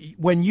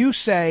 when you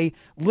say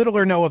little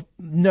or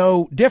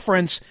no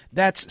difference,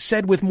 that's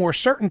said with more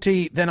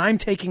certainty than I'm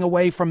taking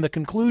away from the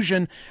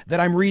conclusion that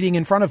I'm reading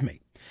in front of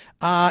me.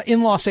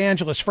 In Los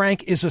Angeles,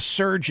 Frank is a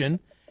surgeon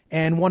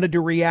and wanted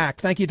to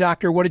react. Thank you,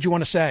 doctor. What did you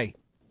want to say?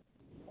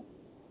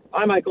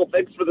 Hi, Michael.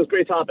 Thanks for this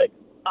great topic.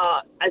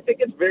 I think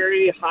it's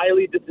very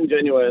highly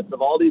disingenuous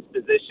of all these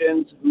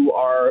physicians who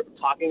are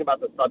talking about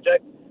the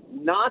subject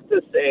not to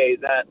say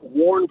that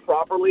worn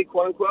properly,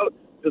 quote unquote,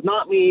 does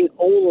not mean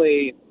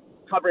only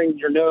covering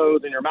your nose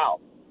and your mouth.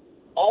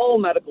 All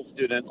medical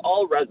students,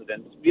 all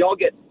residents, we all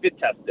get fit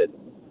tested.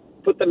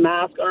 Put the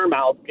mask on our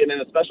mouth, get in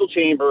a special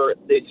chamber,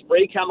 they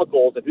spray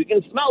chemicals. If we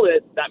can smell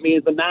it, that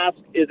means the mask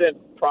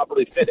isn't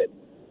properly fitted.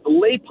 The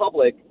lay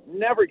public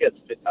never gets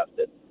fit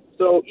tested.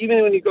 So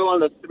even when you go on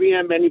the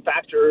 3M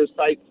manufacturer's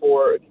site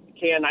for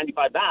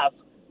KN95 masks,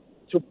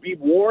 to be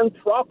worn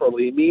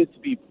properly means to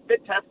be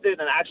fit tested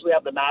and actually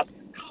have the mask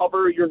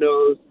cover your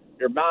nose,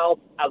 your mouth,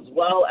 as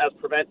well as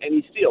prevent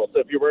any seal.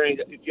 So if you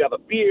have a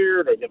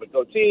beard or you have a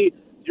goatee,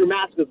 your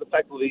mask is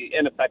effectively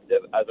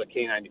ineffective as a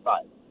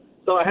K95.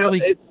 So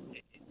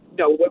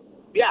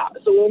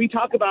So when we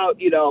talk about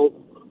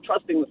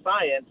trusting the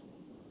science,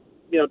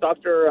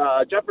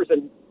 Dr.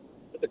 Jefferson,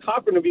 the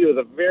Cochran Review is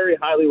a very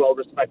highly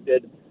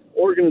well-respected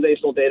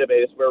organizational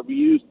database where we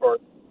use for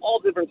all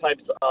different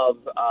types of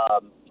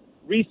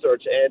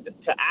research, and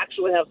to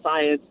actually have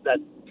science that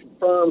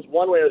confirms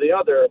one way or the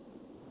other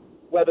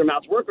whether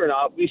masks work or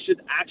not, we should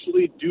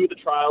actually do the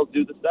trials,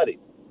 do the study.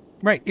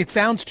 Right. It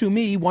sounds to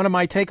me, one of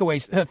my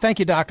takeaways, thank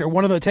you, doctor,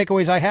 one of the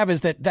takeaways I have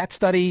is that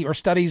study or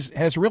studies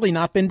has really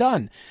not been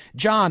done.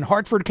 John,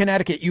 Hartford,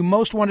 Connecticut, you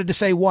most wanted to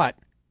say what?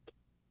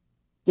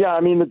 Yeah,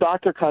 I mean, the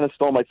doctor kind of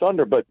stole my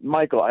thunder, but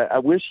Michael, I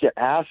wish you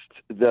asked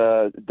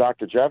the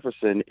Dr.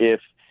 Jefferson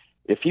if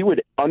he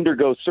would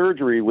undergo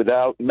surgery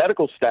without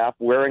medical staff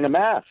wearing a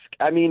mask.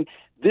 I mean,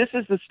 this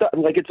is the stuff,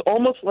 like, it's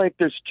almost like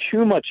there's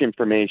too much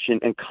information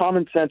and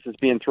common sense is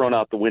being thrown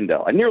out the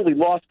window. I nearly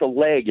lost a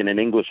leg in an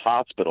English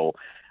hospital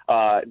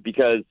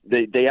because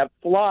they have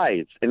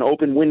flies and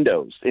open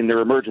windows in their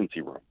emergency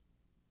room.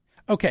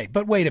 Okay,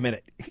 but wait a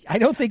minute. I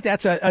don't think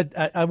that's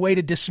a way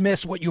to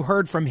dismiss what you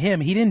heard from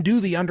him. He didn't do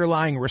the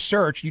underlying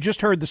research. You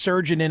just heard the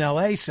surgeon in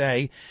L.A.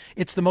 say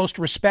it's the most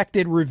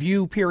respected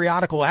review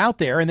periodical out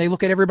there, and they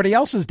look at everybody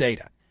else's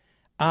data.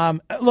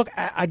 Look,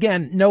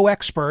 again, no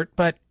expert,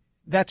 but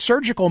that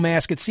surgical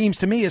mask, it seems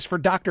to me, is for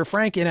Dr.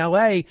 Frank in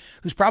L.A.,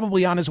 who's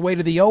probably on his way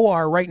to the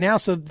OR right now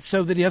so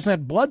that he doesn't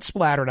have blood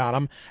splattered on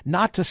him,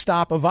 not to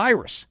stop a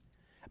virus.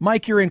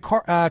 Mike, you're in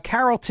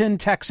Carrollton,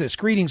 Texas.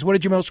 Greetings. What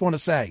did you most want to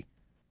say?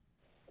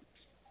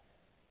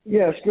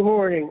 Yes, good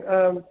morning.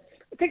 I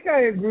think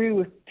I agree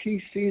with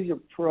TC's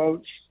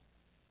approach.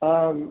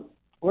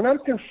 When I'm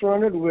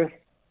confronted with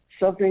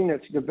something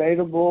that's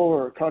debatable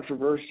or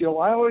controversial,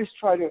 I always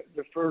try to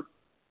defer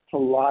to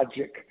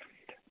logic.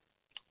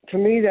 To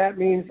me, that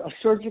means a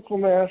surgical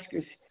mask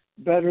is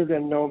better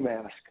than no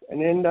mask. An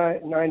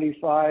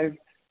N95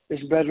 is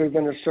better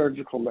than a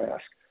surgical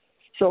mask.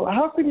 So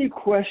how can you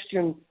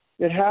question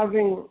that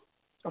having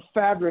a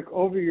fabric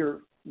over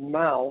your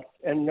mouth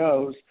and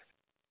nose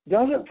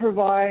doesn't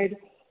provide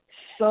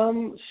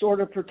some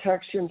sort of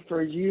protection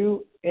for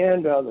you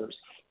and others?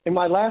 And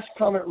my last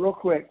comment real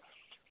quick,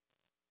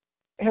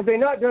 have they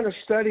not done a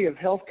study of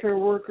healthcare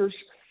workers,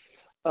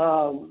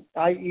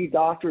 i.e.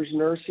 doctors,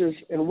 nurses,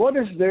 and what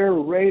is their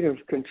rate of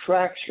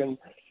contraction?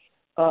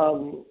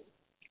 You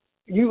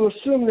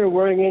assume they're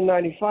wearing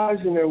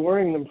N95s and they're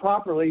wearing them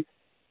properly.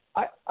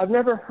 I've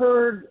never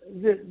heard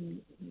that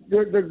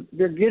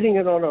they're getting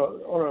it on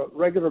a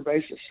regular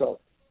basis. So,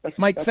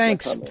 Mike,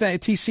 thanks.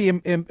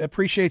 TC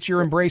appreciates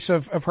your embrace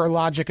of her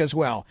logic as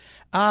well.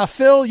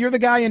 Phil, you're the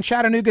guy in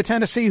Chattanooga,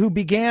 Tennessee, who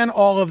began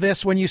all of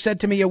this when you said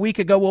to me a week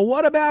ago, "Well,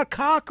 what about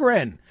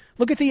Cochran?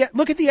 Look at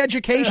the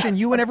education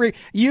you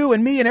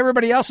and me and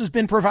everybody else has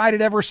been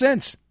provided ever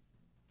since."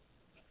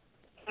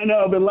 I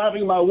know. I've been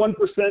laughing at my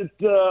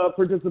 1%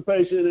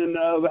 participation and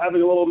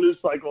having a little news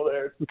cycle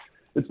there.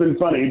 It's been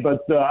funny,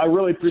 but I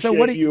really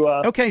appreciate you.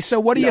 So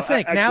what do you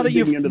think now that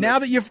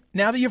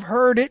you've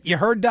heard it? You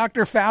heard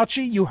Dr.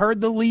 Fauci. You heard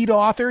the lead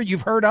author.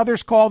 You've heard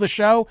others call the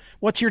show.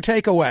 What's your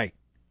takeaway?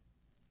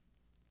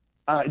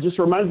 It just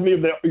reminds me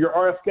of your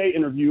RFK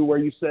interview where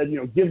you said,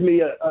 give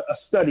me a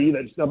study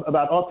that's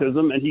about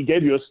autism, and he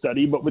gave you a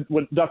study. But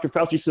what Dr.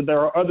 Fauci said, there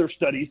are other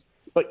studies,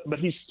 but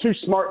he's too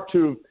smart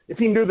to. If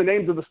he knew the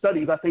names of the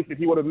studies, I think that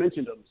he would have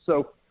mentioned them.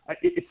 So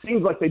it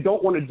seems like they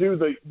don't want to do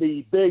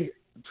the big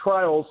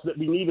trials that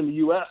we need in the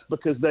U.S.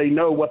 because they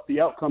know what the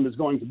outcome is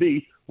going to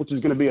be, which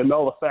is going to be a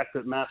null effect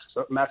that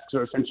masks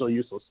are essentially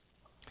useless.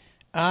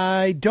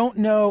 I don't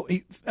know.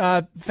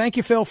 Thank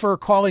you, Phil, for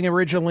calling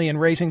originally and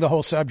raising the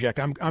whole subject.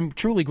 I'm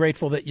truly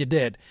grateful that you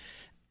did.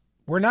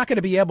 We're not going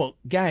to be able,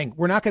 gang,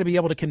 we're not going to be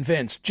able to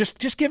convince,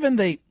 just given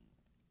the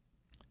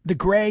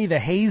gray, the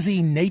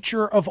hazy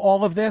nature of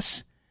all of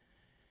this,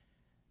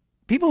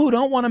 people who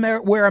don't want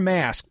to wear a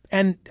mask,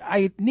 and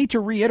I need to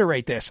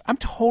reiterate this, I'm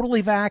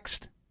totally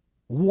vaxxed.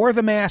 Wore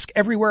the mask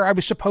everywhere I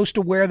was supposed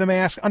to wear the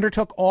mask,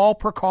 undertook all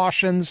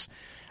precautions.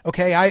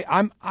 Okay,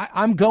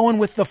 I'm going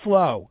with the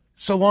flow,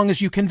 so long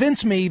as you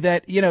convince me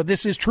that,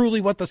 this is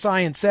truly what the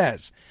science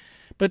says.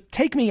 But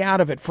take me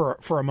out of it for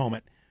a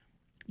moment.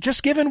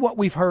 Just given what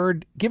we've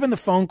heard, given the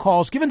phone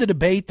calls, given the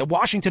debate, the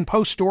Washington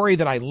Post story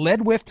that I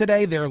led with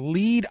today, their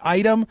lead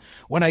item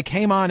when I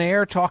came on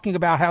air talking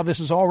about how this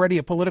is already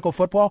a political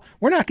football,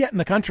 we're not getting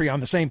the country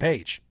on the same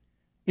page.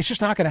 It's just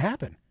not going to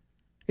happen.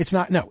 It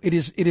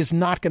is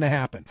not going to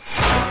happen.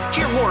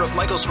 Hear more of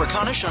Michael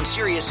Smerconish on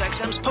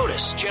SiriusXM's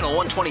POTUS, Channel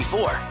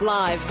 124.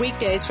 Live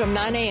weekdays from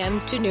 9 a.m.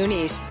 to noon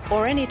East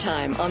or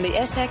anytime on the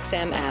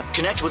SXM app.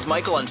 Connect with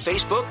Michael on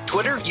Facebook,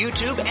 Twitter,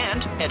 YouTube,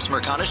 and at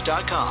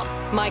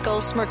Smerconish.com. Michael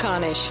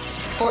Smerconish,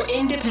 for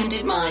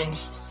independent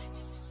minds.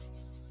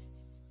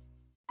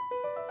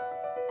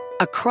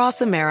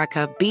 Across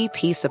America,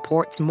 BP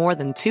supports more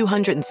than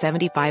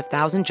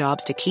 275,000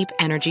 jobs to keep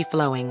energy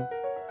flowing.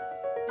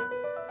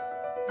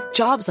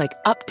 Jobs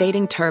like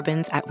updating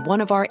turbines at one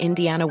of our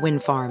Indiana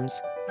wind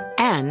farms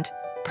and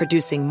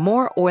producing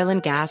more oil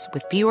and gas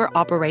with fewer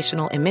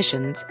operational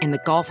emissions in the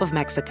Gulf of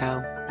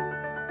Mexico.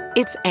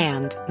 It's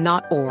and,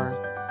 not or.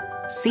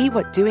 See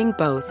what doing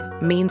both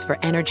means for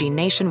energy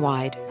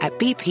nationwide at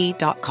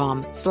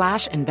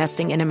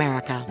bp.com/investing in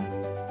America.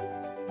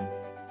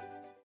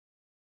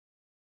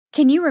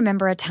 Can you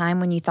remember a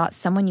time when you thought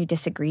someone you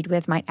disagreed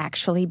with might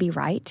actually be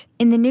right?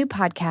 In the new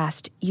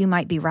podcast, You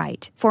Might Be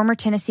Right, former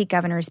Tennessee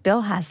Governors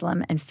Bill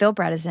Haslam and Phil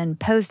Bredesen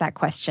pose that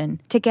question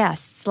to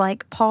guests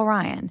like Paul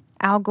Ryan,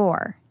 Al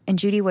Gore, and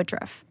Judy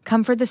Woodruff.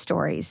 Come for the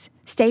stories,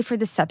 stay for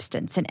the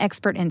substance and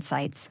expert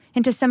insights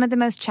into some of the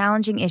most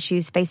challenging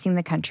issues facing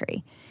the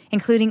country,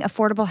 including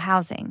affordable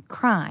housing,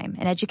 crime,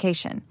 and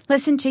education.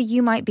 Listen to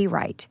You Might Be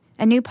Right,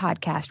 a new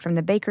podcast from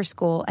the Baker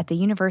School at the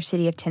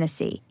University of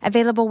Tennessee,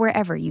 available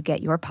wherever you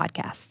get your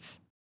podcasts.